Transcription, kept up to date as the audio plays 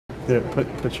Here,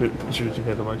 put yours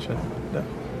together, Mike. Yeah.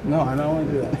 No, I don't want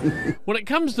to do that. When it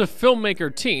comes to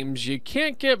filmmaker teams, you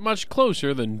can't get much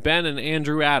closer than Ben and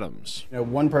Andrew Adams. You know,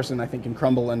 one person I think can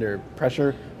crumble under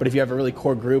pressure, but if you have a really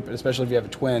core group, especially if you have a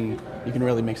twin, you can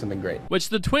really make something great. Which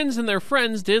the twins and their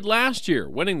friends did last year,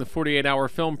 winning the 48-hour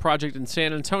film project in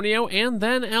San Antonio and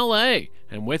then LA,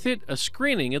 and with it, a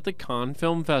screening at the Cannes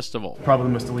Film Festival. Probably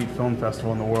the most elite film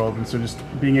festival in the world, and so just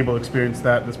being able to experience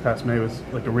that this past May was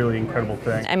like a really incredible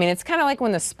thing. I mean, it's kind of like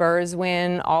when the Spurs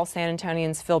win, all San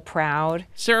Antonians feel proud.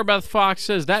 Sarah Beth Fox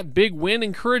says that big win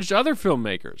encouraged other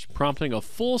filmmakers, prompting a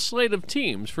full slate of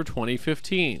teams for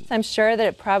 2015. I'm sure that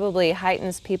it probably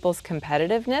heightens people's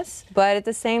competitiveness, but at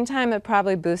the same time, it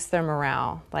probably boosts their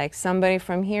morale. Like, somebody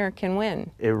from here can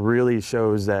win. It really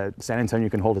shows that San Antonio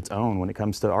can hold its own when it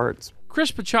comes to arts. Chris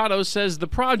Pachado says the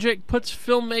project puts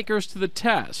filmmakers to the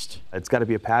test. It's got to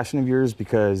be a passion of yours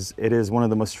because it is one of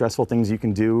the most stressful things you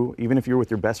can do, even if you're with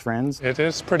your best friends. It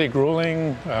is pretty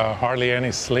grueling, hardly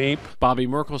any sleep. Bobby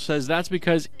Merkel says that's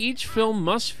because each film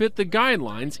must fit the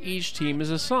guidelines each team is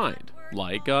assigned,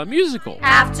 like a musical.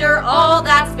 After all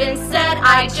that's been said,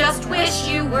 I just wish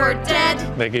you were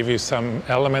dead. They give you some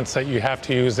elements that you have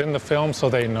to use in the film so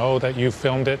they know that you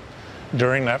filmed it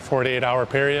during that 48-hour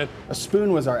period. A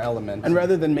spoon was our element, and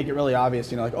rather than make it really obvious,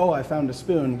 you know, like, oh, I found a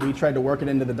spoon, we tried to work it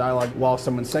into the dialogue while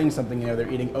someone's saying something, you know, they're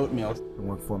eating oatmeal. Been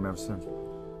working for them ever since.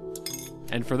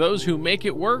 And for those who make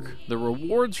it work, the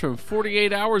rewards from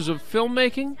 48 hours of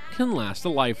filmmaking can last a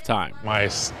lifetime. My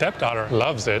stepdaughter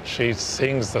loves it. She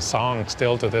sings the song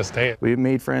still to this day. We've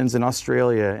made friends in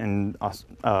Australia and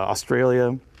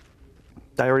Australia.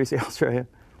 Did I already say Australia?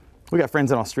 We got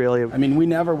friends in Australia. I mean, we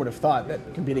never would have thought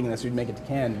that competing in this we'd make it to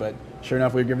Cannes, but sure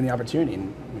enough, we were given the opportunity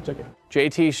and we took it.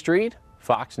 JT Street,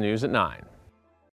 Fox News at 9.